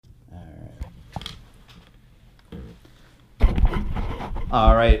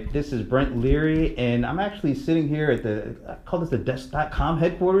All right, this is Brent Leary, and I'm actually sitting here at I call this the Desk.com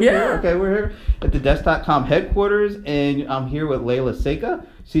headquarters. Yeah. Here. Okay, we're here at the Desk.com headquarters, and I'm here with Layla Seika.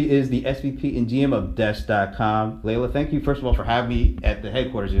 She is the SVP and GM of Desk.com. Layla, thank you, first of all, for having me at the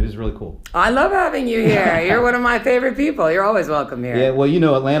headquarters here. This is really cool. I love having you here. You're one of my favorite people. You're always welcome here. Yeah, well,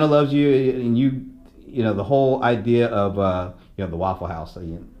 Atlanta loves you, and the whole idea of, the Waffle House.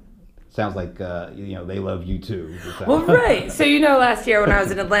 Sounds like, they love you too. Well, right. So, last year when I was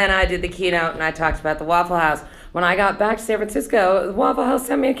in Atlanta, I did the keynote and I talked about the Waffle House. When I got back to San Francisco, the Waffle House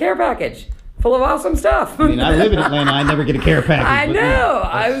sent me a care package full of awesome stuff. I live in Atlanta. I never get a care package. I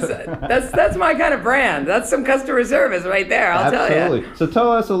know. That's my kind of brand. That's some customer service right there, I'll tell you. Absolutely. So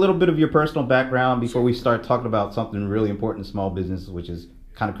tell us a little bit of your personal background before we start talking about something really important in small business, which is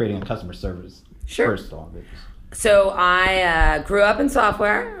kind of creating a customer service. Sure. First small business. So I grew up in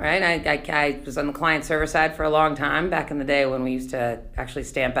software, right? I was on the client server side for a long time, back in the day when we used to actually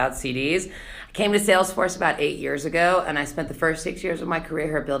stamp out CDs. I came to Salesforce about 8 years ago, and I spent the first 6 years of my career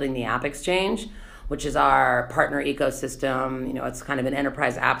here building the App Exchange, which is our partner ecosystem. It's kind of an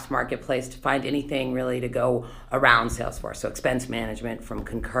enterprise apps marketplace to find anything really to go around Salesforce. So expense management from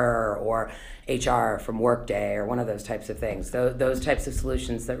Concur, or HR from Workday, or one of those types of things. Those types of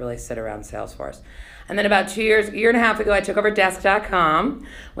solutions that really sit around Salesforce. And then about a year and a half ago, I took over Desk.com,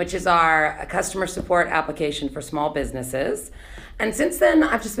 which is our customer support application for small businesses. And since then,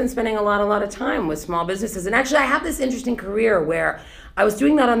 I've just been spending a lot of time with small businesses. And actually, I have this interesting career where I was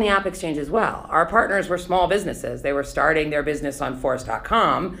doing that on the App Exchange as well. Our partners were small businesses. They were starting their business on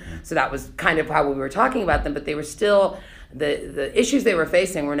Force.com. So that was kind of how we were talking about them, but they were still... The issues they were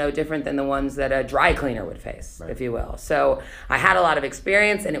facing were no different than the ones that a dry cleaner would face, right, if you will. So I had a lot of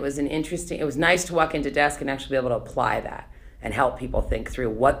experience, and it was nice to walk into Desk and actually be able to apply that and help people think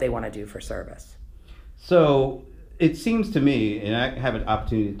through what they want to do for service. So it seems to me, and I have an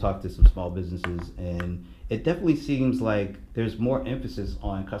opportunity to talk to some small businesses, and it definitely seems like there's more emphasis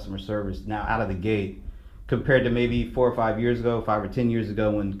on customer service now out of the gate compared to maybe 4 or 5 years ago, 5 or 10 years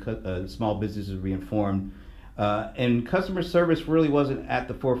ago when small businesses were being formed. And customer service really wasn't at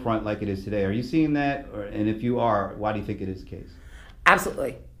the forefront like it is today. Are you seeing that? And if you are, why do you think it is the case?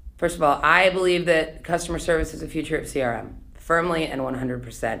 Absolutely. First of all, I believe that customer service is the future of CRM, firmly and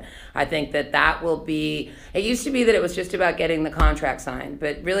 100%. I think that will be, it used to be that it was just about getting the contract signed,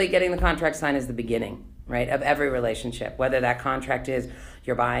 but really getting the contract signed is the beginning, right, of every relationship, whether that contract is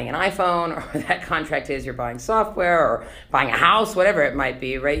you're buying an iPhone, or that contract is you're buying software, or buying a house, whatever it might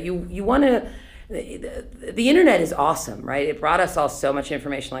be, right? You want to... The internet is awesome, right? It brought us all so much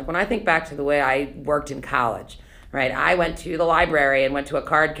information. Like when I think back to the way I worked in college, right? I went to the library and went to a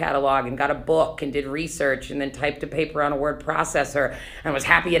card catalog and got a book and did research and then typed a paper on a word processor and was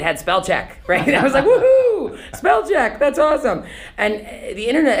happy it had spell check, right? I was like, woohoo, spell check, that's awesome. And the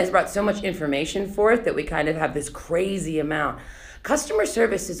internet has brought so much information forth that we kind of have this crazy amount. Customer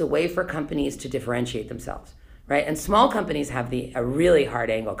service is a way for companies to differentiate themselves, right? And small companies have a really hard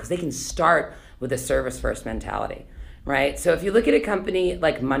angle because they can start with a service-first mentality, right? So if you look at a company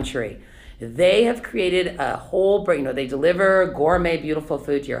like Munchery, they have created a whole, they deliver gourmet, beautiful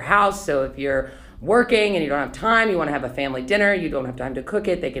food to your house. So if you're working and you don't have time, you want to have a family dinner, you don't have time to cook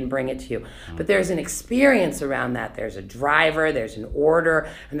it, they can bring it to you. But there's an experience around that. There's a driver, there's an order,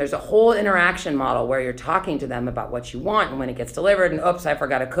 and there's a whole interaction model where you're talking to them about what you want and when it gets delivered, and oops, I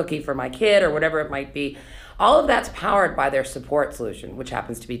forgot a cookie for my kid, or whatever it might be. All of that's powered by their support solution, which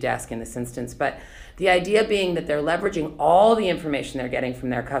happens to be Desk in this instance. But the idea being that they're leveraging all the information they're getting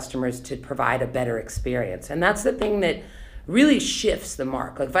from their customers to provide a better experience. And that's the thing that really shifts the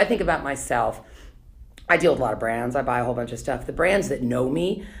mark. Like if I think about myself, I deal with a lot of brands. I buy a whole bunch of stuff. The brands that know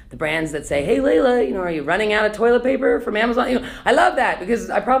me, the brands that say, hey, Layla, are you running out of toilet paper from Amazon? I love that because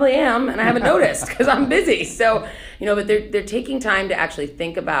I probably am, and I haven't noticed because I'm busy. So, but they're taking time to actually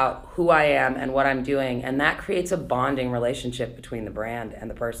think about who I am and what I'm doing, and that creates a bonding relationship between the brand and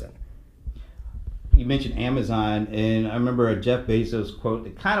the person. You mentioned Amazon, and I remember a Jeff Bezos quote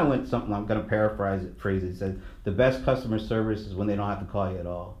that kind of went something, I'm going to paraphrase it, it said, the best customer service is when they don't have to call you at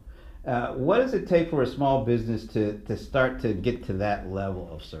all. What does it take for a small business to start to get to that level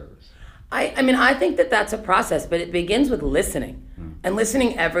of service? I think that's a process, but it begins with listening and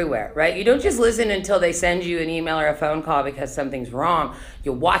listening everywhere, right? You don't just listen until they send you an email or a phone call because something's wrong.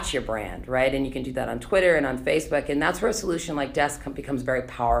 You watch your brand, right? And you can do that on Twitter and on Facebook. And that's where a solution like Desk becomes very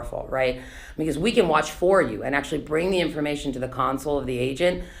powerful, right? Because we can watch for you and actually bring the information to the console of the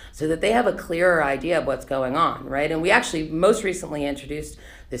agent so that they have a clearer idea of what's going on, right? And we actually most recently introduced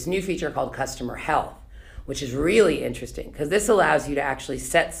this new feature called Customer Health, which is really interesting because this allows you to actually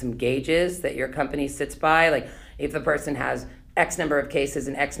set some gauges that your company sits by. Like if the person has X number of cases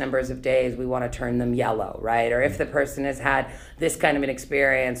in X numbers of days, we want to turn them yellow, right? Or if the person has had this kind of an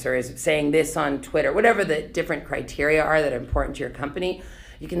experience or is saying this on Twitter, whatever the different criteria are that are important to your company,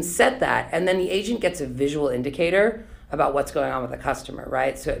 you can set that. And then the agent gets a visual indicator about what's going on with the customer,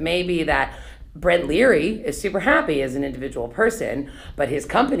 right? So it may be that Brent Leary is super happy as an individual person, but his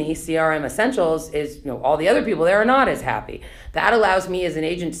company, CRM Essentials, is, all the other people there are not as happy. That allows me as an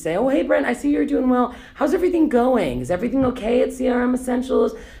agent to say, oh, hey, Brent, I see you're doing well. How's everything going? Is everything okay at CRM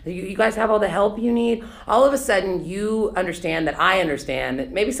Essentials? You guys have all the help you need? All of a sudden, you understand that I understand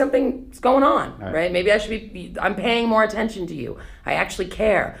that maybe something's going on, right? Maybe I'm paying more attention to you. I actually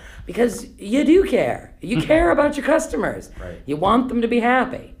care because you do care. You care about your customers. Right. You want them to be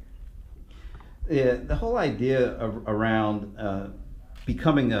happy. Yeah, the whole idea around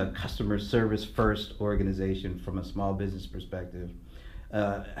becoming a customer service first organization from a small business perspective,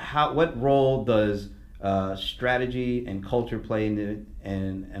 what role does strategy and culture play in it,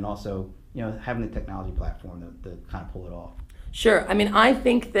 and also having the technology platform to kind of pull it off? Sure. I mean, I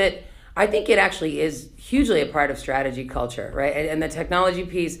think it actually is hugely a part of strategy culture, right? And the technology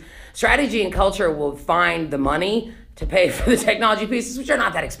piece, strategy and culture will find the money to pay for the technology pieces, which are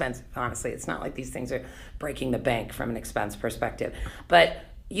not that expensive, honestly. It's not like these things are breaking the bank from an expense perspective. But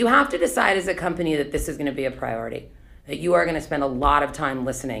you have to decide as a company that this is going to be a priority, that you are going to spend a lot of time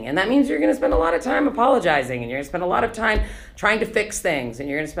listening. And that means you're going to spend a lot of time apologizing, and you're going to spend a lot of time trying to fix things, and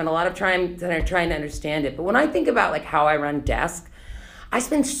you're going to spend a lot of time trying to understand it. But when I think about how I run Desk, I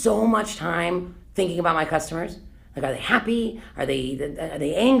spend so much time thinking about my customers. Like, are they happy? Are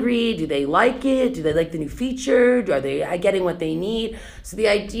they angry? Do they like it? Do they like the new feature? Are they getting what they need? So the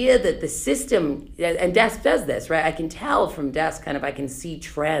idea that the system, and Desk does this, right? I can tell from Desk I can see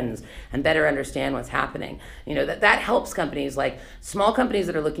trends and better understand what's happening. That helps companies, like small companies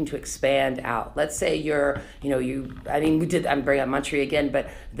that are looking to expand out. Let's say I'm bringing up Munchery again, but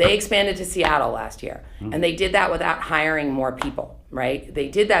they expanded to Seattle last year. And they did that without hiring more people. Right? They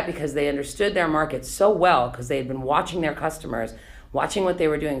did that because they understood their market so well, because they had been watching their customers, watching what they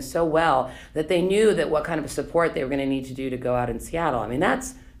were doing so well, that they knew that what kind of support they were going to need to do to go out in Seattle. I mean,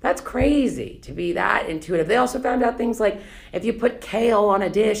 that's crazy to be that intuitive. They also found out things like if you put kale on a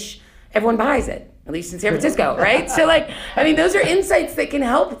dish, everyone buys it, at least in San Francisco, right? So those are insights that can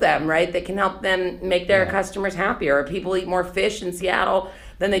help them, right? That can help them make their customers happier. People eat more fish in Seattle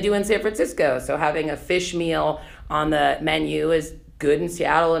than they do in San Francisco. So having a fish meal on the menu is good in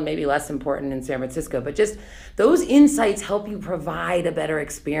Seattle and maybe less important in San Francisco. But just those insights help you provide a better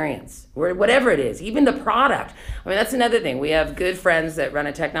experience, or whatever it is, even the product. I mean, that's another thing. We have good friends that run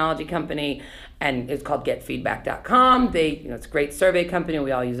a technology company, and it's called getfeedback.com. It's a great survey company.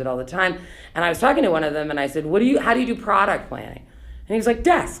 We all use it all the time. And I was talking to one of them, and I said, how do you do product planning? And he was like,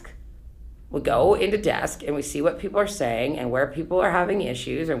 Desk. We go into Desk and we see what people are saying and where people are having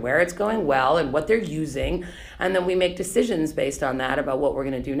issues and where it's going well and what they're using. And then we make decisions based on that about what we're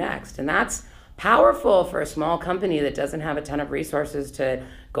going to do next. And that's powerful for a small company that doesn't have a ton of resources to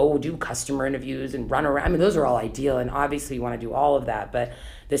go do customer interviews and run around. I mean, those are all ideal, and obviously you want to do all of that. But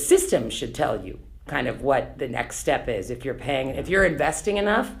the system should tell you kind of what the next step is. If you're investing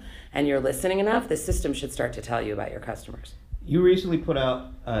enough and you're listening enough, the system should start to tell you about your customers. You recently put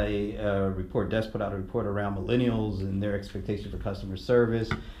out a report, Desk put out a report around millennials and their expectation for customer service.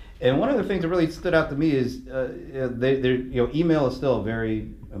 And one of the things that really stood out to me is email is still a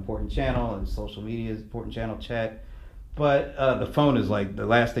very important channel, and social media is an important channel, chat. But the phone is like the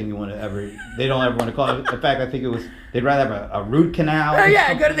last thing you want to they don't ever want to call it. In fact, I think they'd rather have a root canal. Oh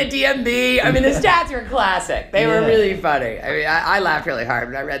yeah, go to the DMV. I mean, the stats were classic. They were really funny. I mean, I laughed really hard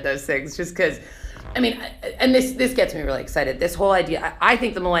when I read those things, just because, I mean, and this gets me really excited. This whole idea, I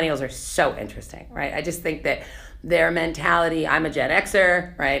think the millennials are so interesting, right? I just think that their mentality, I'm a Gen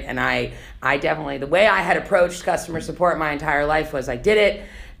Xer, right? And I definitely, the way I had approached customer support my entire life was I did it,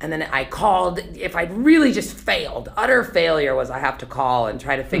 and then I called. If I'd really just failed, utter failure was I have to call and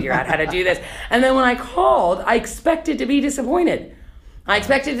try to figure out how to do this. And then when I called, I expected to be disappointed. I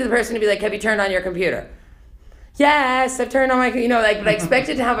expected the person to be like, have you turned on your computer? Yes, I've turned on my, but I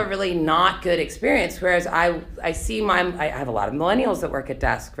expected to have a really not good experience. Whereas I have a lot of millennials that work at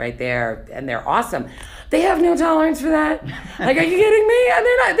Desk right there, and they're awesome. They have no tolerance for that. Like, are you kidding me?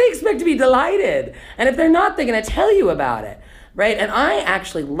 And they expect to be delighted. And if they're not, they're going to tell you about it. right? And I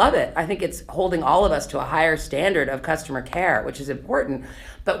actually love it. I think it's holding all of us to a higher standard of customer care, which is important.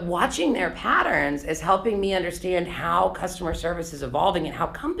 But watching their patterns is helping me understand how customer service is evolving and how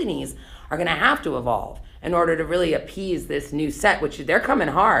companies are going to have to evolve in order to really appease this new set, which they're coming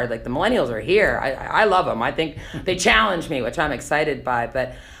hard. Like the millennials are here. I love them. I think they challenge me, which I'm excited by.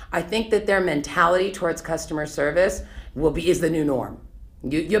 But I think that their mentality towards customer service is the new norm.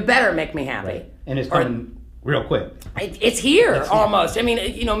 You better make me happy. Right. And it's coming real quick. It's here almost. I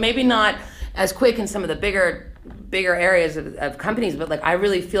mean, maybe not as quick in some of the bigger areas of companies, but like I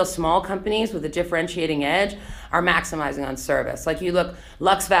really feel small companies with a differentiating edge are maximizing on service. Like you look,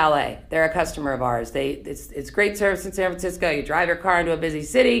 Lux Valet, they're a customer of ours. It's great service in San Francisco. You drive your car into a busy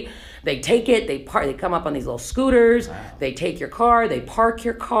city, they take it, they come up on these little scooters, they take your car, they park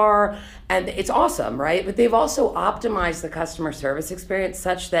your car, and it's awesome, right? But they've also optimized the customer service experience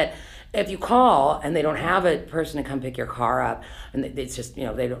such that if you call and they don't have a person to come pick your car up, and it's just,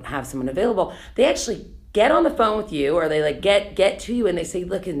 they don't have someone available, they actually get on the phone with you, or they like get to you and they say,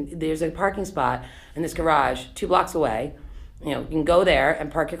 look, there's a parking spot in this garage 2 blocks away. You can go there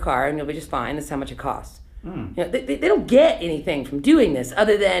and park your car and you'll be just fine. This is how much it costs. They don't get anything from doing this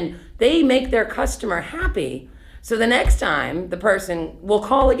other than they make their customer happy. So the next time the person will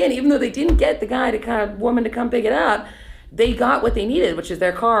call again, even though they didn't get the woman to come pick it up, they got what they needed, which is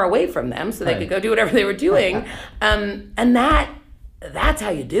their car away from them so they could go do whatever they were doing. And that's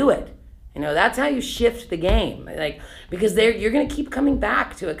how you do it. That's how you shift the game. Because you're going to keep coming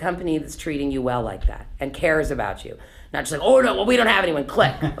back to a company that's treating you well like that and cares about you. Not just like, oh no, well, we don't have anyone,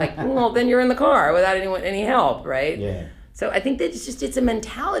 click. Well, then you're in the car without any help, right? Yeah. So I think that it's a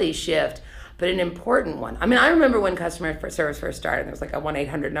mentality shift, but an important one. I mean, I remember when customer service first started, there was like a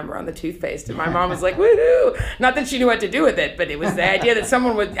 1-800 number on the toothpaste, and my mom was like, woohoo! Not that she knew what to do with it, but it was the idea that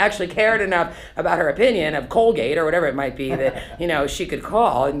someone would actually cared enough about her opinion of Colgate or whatever it might be that, she could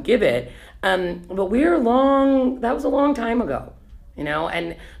call and give it. But that was a long time ago,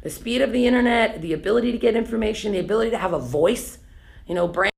 and the speed of the internet, the ability to get information, the ability to have a voice, brand